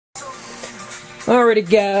Alrighty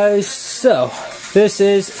guys, so this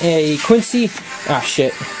is a Quincy,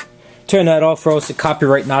 shit, turn that off or else the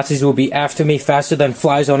copyright Nazis will be after me faster than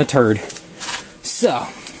flies on a turd. So,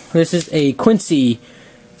 this is a Quincy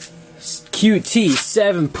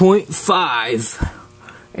QT7.5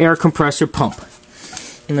 air compressor pump.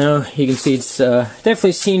 Now, you can see it's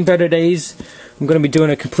definitely seen better days. I'm going to be doing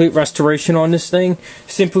a complete restoration on this thing,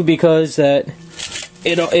 simply because that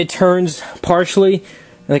it turns partially.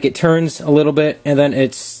 Like it turns a little bit and then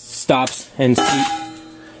it stops and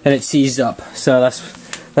it seized up. So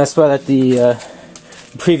that's why the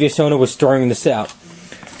previous owner was throwing this out.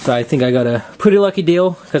 So I think I got a pretty lucky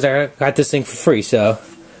deal because I got this thing for free. So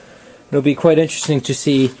it'll be quite interesting to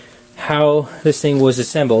see how this thing was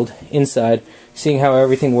assembled inside, seeing how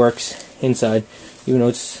everything works inside, even though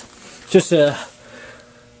it's just a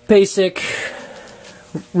basic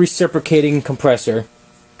reciprocating compressor.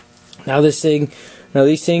 Now these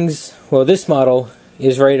things, well, this model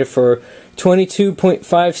is rated for 22.5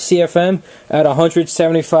 CFM at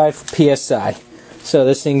 175 PSI. So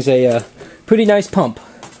this thing's a pretty nice pump.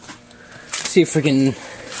 Let's see if we can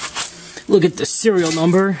look at the serial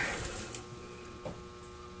number.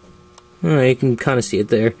 Alright, you can kind of see it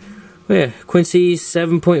there. Oh yeah, Quincy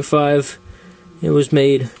 7.5. It was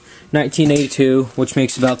made 1982, which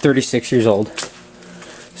makes about 36 years old.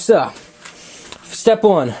 So, step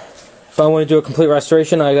one. If I want to do a complete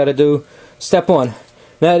restoration, I gotta do step one.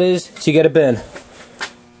 That is to get a bin.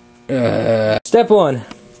 Step one.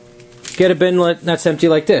 Get a bin that's empty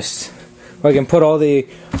like this. Where I can put all the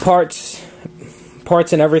parts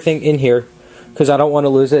and everything in here. Because I don't want to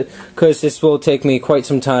lose it. Because this will take me quite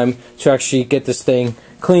some time to actually get this thing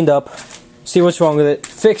cleaned up. See what's wrong with it.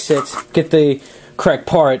 Fix it. Get the correct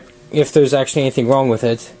part if there's actually anything wrong with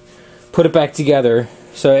it. Put it back together.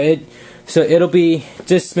 So it'll be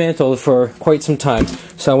dismantled for quite some time.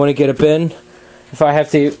 So I want to get a bin. If I have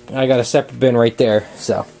to, I got a separate bin right there.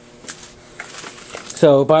 So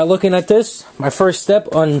by looking at this, my first step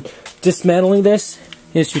on dismantling this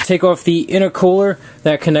is to take off the intercooler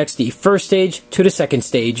that connects the first stage to the second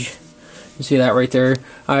stage. You see that right there?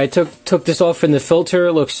 I took this off in the filter.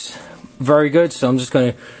 It looks very good, so I'm just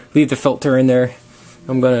going to leave the filter in there.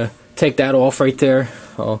 I'm going to take that off right there.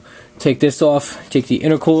 I'll take this off, take the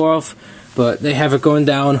intercooler off, but they have it going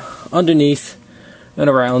down underneath and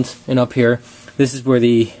around and up here. This is where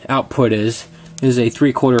the output is. There's a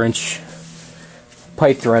 3/4 inch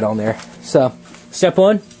pipe thread on there. So, step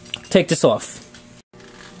one, take this off.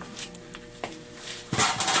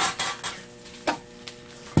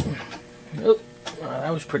 Oh,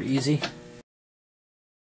 that was pretty easy.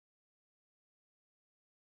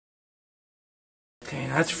 Okay,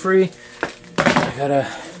 that's free. I gotta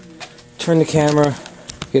turn the camera,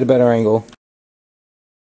 get a better angle.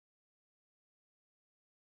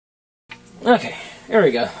 Okay, there we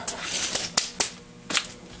go.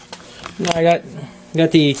 Now I got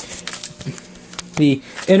the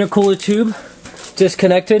intercooler tube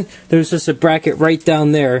disconnected. There's just a bracket right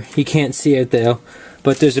down there. You can't see it though,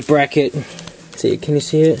 but there's a bracket. See, can you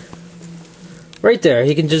see it? Right there.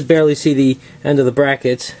 You can just barely see the end of the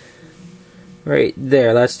bracket. Right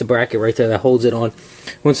there, that's the bracket right there that holds it on.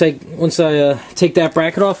 Once I take that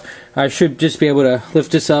bracket off, I should just be able to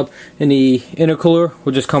lift this up, and the intercooler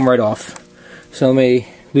will just come right off. So let me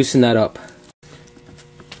loosen that up.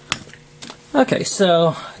 Okay,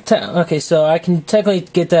 so I can technically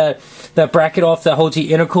get that bracket off that holds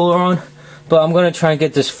the intercooler on, but I'm gonna try and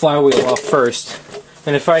get this flywheel off first.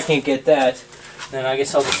 And if I can't get that, then I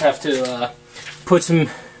guess I'll just have to put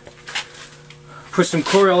some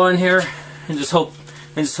coil on here. And just hope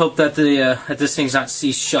that that this thing's not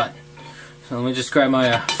seized shut. So let me just grab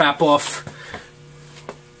my FAP off.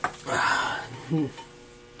 And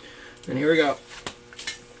here we go.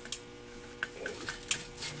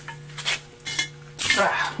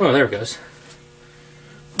 Oh, there it goes.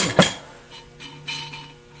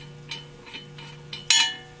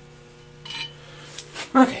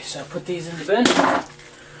 Okay, so I put these in the bin.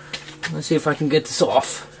 Let's see if I can get this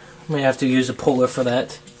off. May have to use a puller for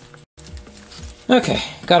that. Okay,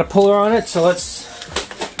 got a puller on it, so let's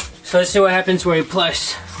see what happens when we try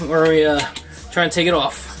and take it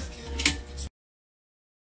off.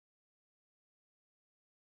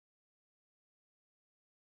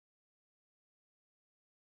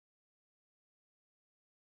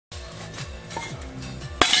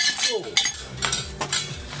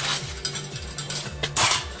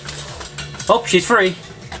 Oh, she's free.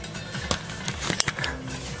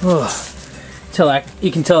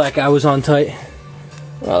 You can tell that guy was on tight.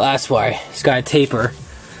 Well, that's why. It's got a taper.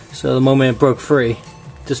 So the moment it broke free, it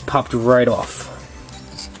just popped right off.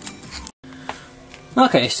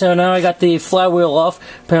 Okay, so now I got the flywheel off.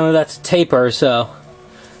 Apparently that's a taper, so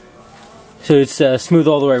it's smooth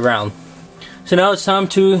all the way around. So now it's time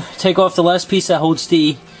to take off the last piece that holds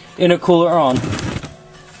the intercooler on.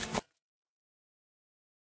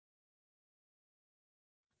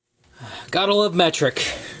 Gotta love metric.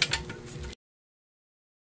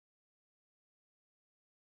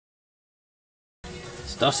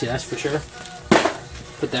 It's dusty, that's for sure.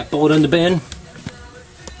 Put that bolt in the bin.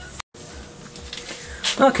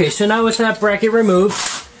 Okay, so now with that bracket removed,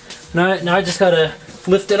 now I just gotta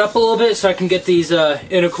lift it up a little bit so I can get these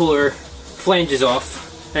intercooler flanges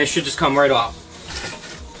off. And it should just come right off.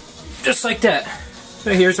 Just like that.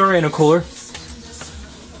 So here's our intercooler.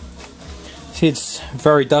 See, it's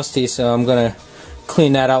very dusty, so I'm gonna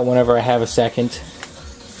clean that out whenever I have a second.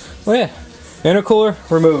 Oh yeah, intercooler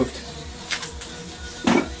removed.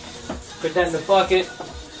 Put that in the bucket.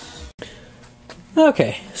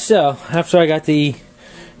 Okay, so after I got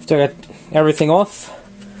everything off,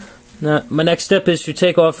 now my next step is to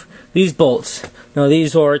take off these bolts. Now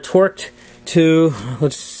these are torqued to,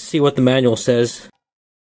 let's see what the manual says.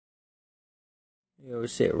 You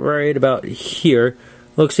see it right about here.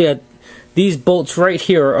 Looks at these bolts right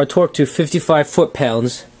here are torqued to 55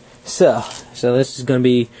 foot-pounds. So this is going to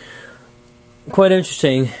be quite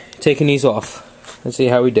interesting taking these off. Let's see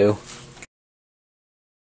how we do.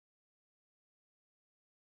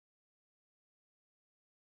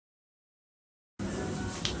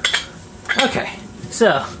 Okay,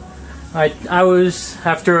 so I was,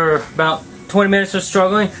 after about 20 minutes of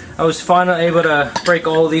struggling, I was finally able to break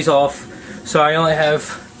all of these off. So I only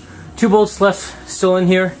have 2 bolts left still in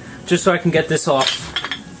here, just so I can get this off.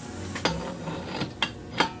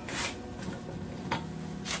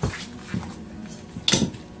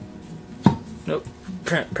 Nope,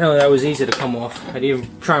 apparently that was easy to come off. I didn't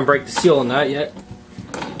even try and break the seal on that yet.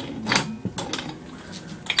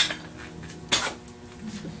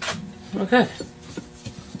 Okay.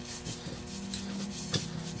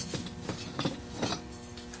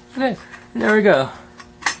 Okay, there we go.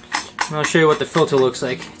 I'll show you what the filter looks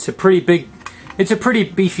like. It's a pretty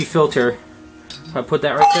beefy filter. I'll put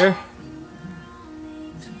that right there.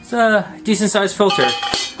 It's a decent sized filter.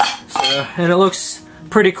 So, and it looks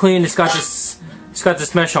pretty clean. It's got this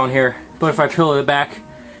mesh on here. But if I peel it back,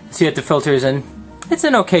 see what the filter is in. It's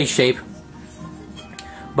in okay shape.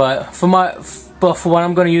 But for what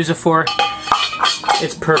I'm going to use it for,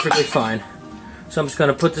 it's perfectly fine. So I'm just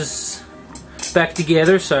going to put this back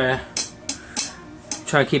together, so I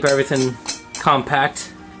try to keep everything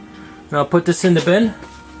compact. And I'll put this in the bin.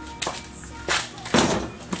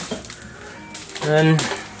 And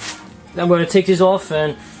I'm going to take these off,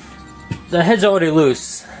 and the head's already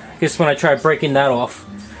loose. I guess when I tried breaking that off,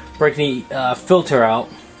 breaking the filter out,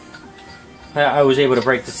 I was able to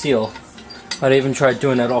break the seal. I'd even tried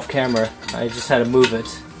doing that off camera. I just had to move it.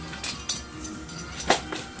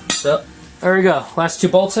 So, there we go. Last 2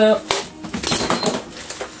 bolts out.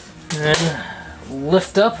 And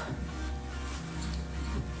lift up.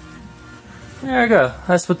 There we go.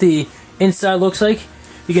 That's what the inside looks like.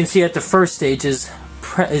 You can see that the first stage is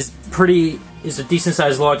a decent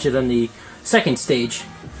size larger than the second stage.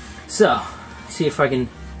 So, see if I can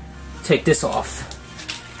take this off.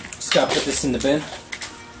 Just gotta put this in the bin.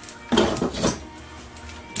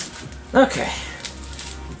 Okay.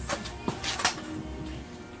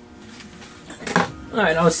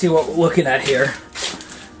 Alright, now let's see what we're looking at here.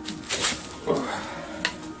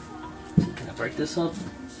 Can I break this up?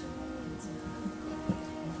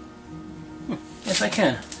 Yes, I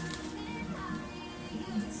can.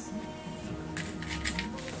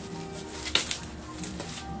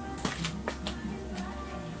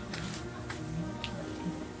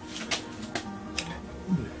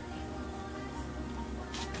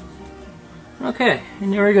 Okay,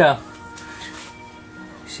 and there we go.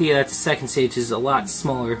 See that the second stage is a lot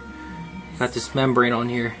smaller. Got this membrane on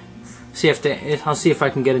here. I'll see if I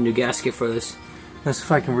can get a new gasket for this. Let's see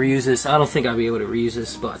if I can reuse this. I don't think I'll be able to reuse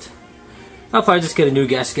this, but I'll probably just get a new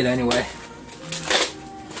gasket anyway.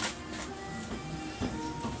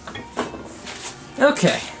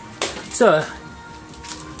 Okay, so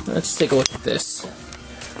let's take a look at this.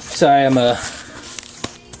 Sorry,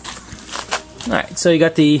 Alright, so you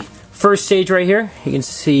got the first stage right here. You can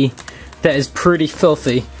see that is pretty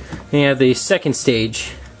filthy. And you have the second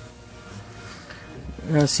stage.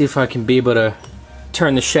 Let's see if I can be able to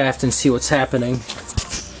turn the shaft and see what's happening.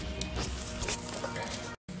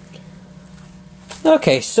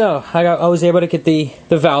 Okay, so I was able to get the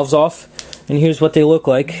valves off, and here's what they look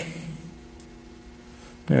like.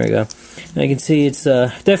 There we go. And you can see it's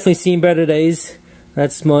definitely seen better days.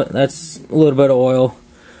 That's a little bit of oil,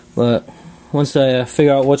 but once I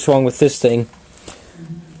figure out what's wrong with this thing,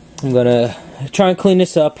 I'm gonna try and clean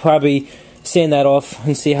this up, probably sand that off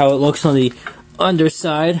and see how it looks on the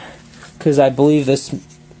underside, because I believe this,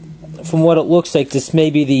 from what it looks like, this may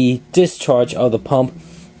be the discharge of the pump.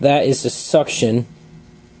 That is the suction,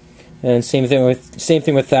 and same thing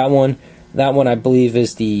with that one. That one I believe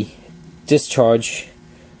is the discharge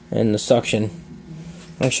and the suction.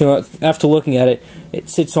 Actually, after looking at it, it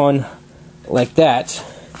sits on like that.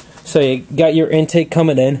 So you got your intake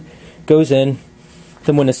coming in, goes in,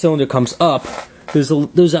 then when the cylinder comes up, there's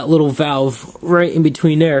that little valve right in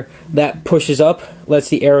between there that pushes up, lets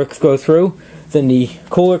the air go through. Then the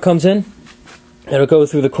cooler comes in, it'll go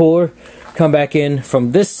through the cooler, come back in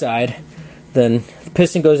from this side, then the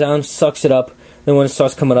piston goes down, sucks it up, then when it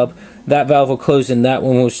starts coming up, that valve will close and that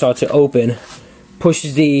one will start to open,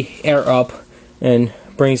 pushes the air up, and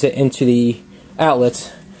brings it into the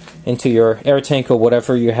outlet, into your air tank or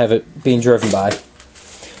whatever you have it being driven by.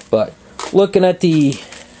 But looking at the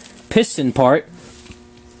piston part,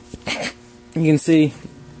 you can see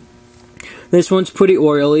this one's pretty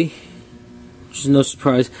oily, which is no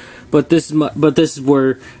surprise. But this is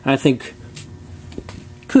where I think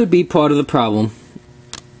could be part of the problem.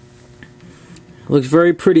 Looks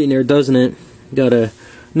very pretty in there, doesn't it? Got a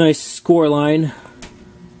nice score line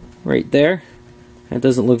right there. That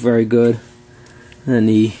doesn't look very good. And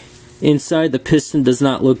the inside, the piston does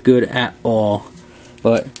not look good at all.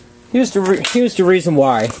 But here's the reason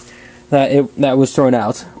why that was thrown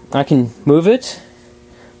out. I can move it,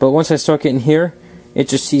 but once I start getting here, it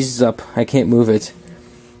just seizes up. I can't move it.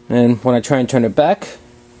 And when I try and turn it back,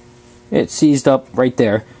 it seized up right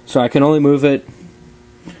there. So I can only move it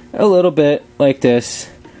a little bit like this.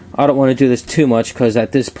 I don't want to do this too much because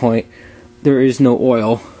at this point there is no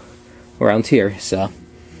oil around here. So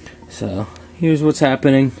here's what's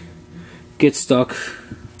happening. Get stuck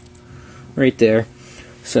right there.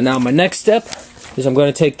 So now my next step is I'm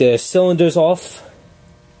going to take the cylinders off,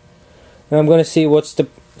 and I'm going to see what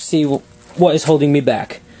is holding me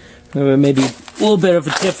back. Maybe a little bit of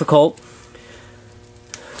a difficult,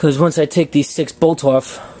 because once I take these 6 bolts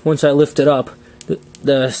off, once I lift it up,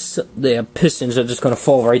 the pistons are just going to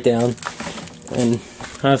fall right down. And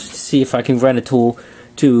I have to see if I can rent a tool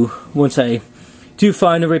to, once I do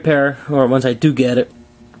find a repair, or once I do get it,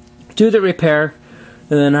 do the repair,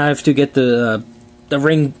 and then I have to get the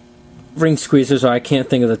ring squeezer. So I can't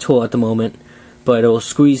think of the tool at the moment, but it will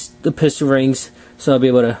squeeze the piston rings, so I'll be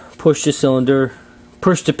able to push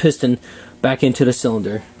the piston back into the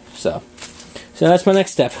cylinder. So that's my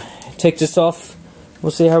next step. Take this off.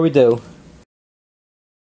 We'll see how we do.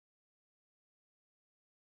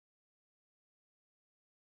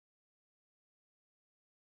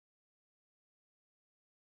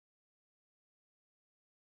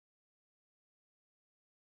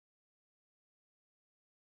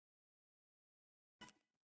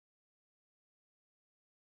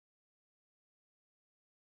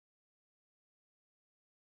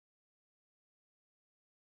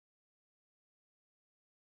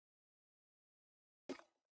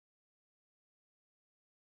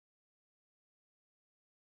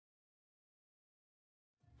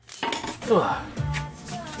 Ugh.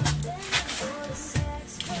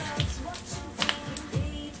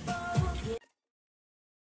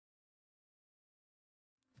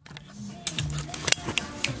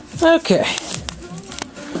 Okay.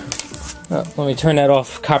 Oh, let me turn that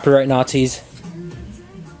off. Copyright Nazis.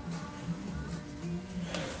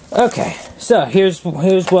 Okay, so here's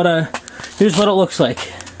what it looks like.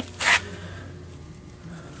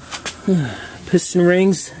 Piston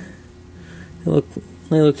rings. They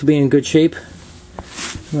look to be in good shape.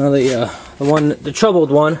 Now the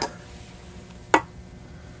troubled one.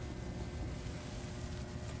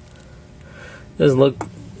 Doesn't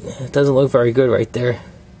look very good right there.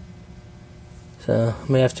 So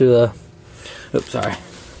I may have to. Oops, sorry.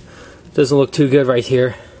 Doesn't look too good right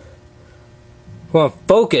here. Come on,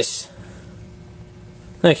 focus.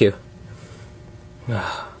 Thank you.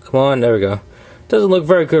 Come on, there we go. Doesn't look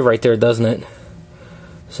very good right there, doesn't it?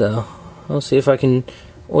 So I'll see if I can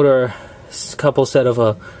order a couple set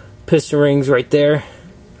of piston rings right there.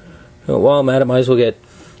 While I'm at it, might as well get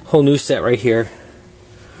a whole new set right here.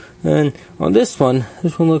 And on this one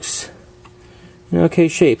looks in okay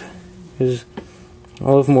shape. Because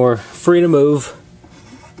all of them are free to move.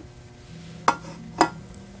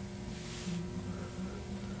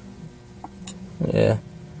 Yeah.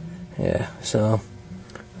 So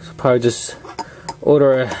probably just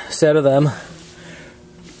order a set of them.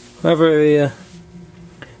 However, the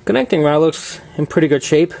connecting rod looks in pretty good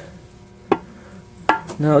shape.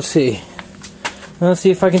 Now let's see. Let's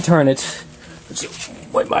see if I can turn it. Let's see.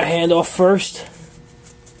 wipe my hand off first.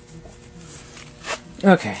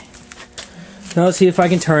 Okay. Now let's see if I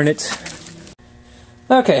can turn it.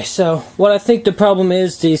 Okay, so what I think the problem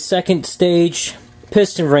is, the second stage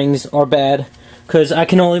piston rings are bad, because I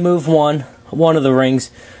can only move one of the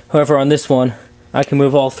rings. However, on this one, I can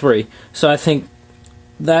move all three. So I think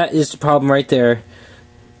that is the problem right there.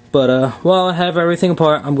 But while I have everything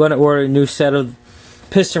apart, I'm going to order a new set of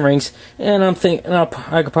piston rings, and I'm thinking I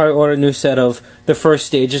could probably order a new set of the first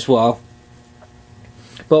stage as well.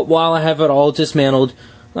 But while I have it all dismantled,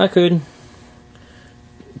 I could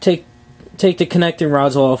take the connecting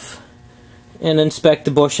rods off and inspect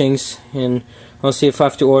the bushings, and I'll see if I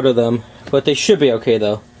have to order them. But they should be okay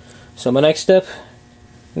though. So my next step,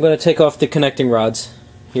 I'm going to take off the connecting rods.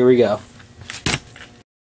 Here we go.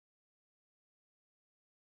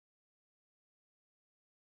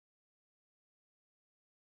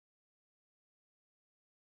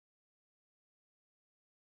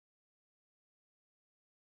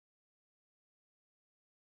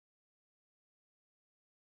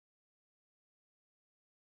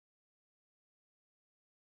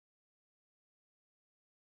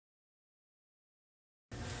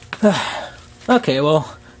 Okay,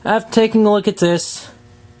 well, after taking a look at this,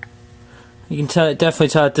 you can definitely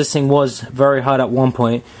tell that this thing was very hot at one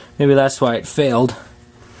point. Maybe that's why it failed.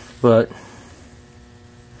 But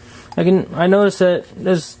I noticed that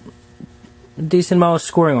there's a decent amount of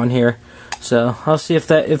scoring on here. So I'll see if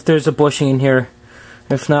there's a bushing in here.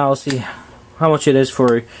 If not, I'll see how much it is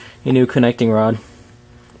for a new connecting rod.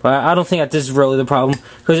 But I don't think that this is really the problem,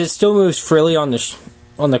 because it still moves freely on the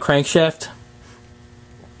crankshaft.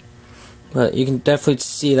 But you can definitely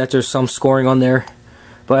see that there's some scoring on there.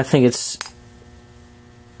 But I think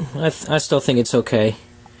I still think it's okay.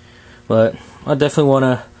 But I definitely want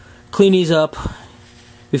to clean these up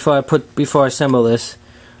before I assemble this.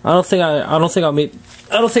 I don't think I'll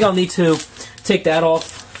need to take that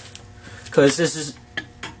off, because this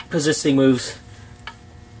thing moves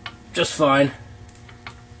just fine.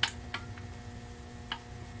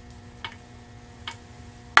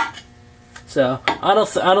 So I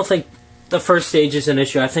don't think the first stage is an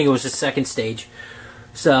issue. I think it was the second stage.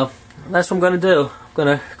 So that's what I'm gonna do. I'm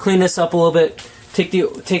gonna clean this up a little bit. Take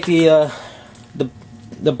the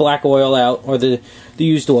black oil out, or the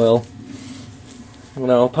used oil. You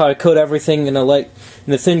know, probably coat everything in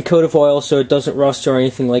a thin coat of oil so it doesn't rust or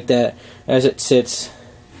anything like that as it sits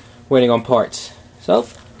waiting on parts. So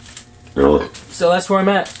that's where I'm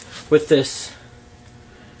at with this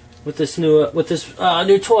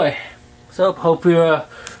new toy. So hope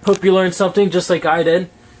you learned something just like I did.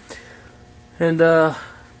 And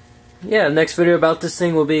yeah, next video about this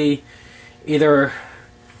thing will be either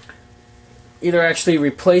actually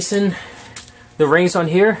replacing the rings on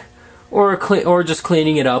here, or just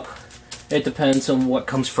cleaning it up. It depends on what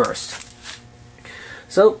comes first.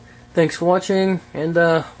 So thanks for watching, and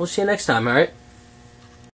we'll see you next time. All right.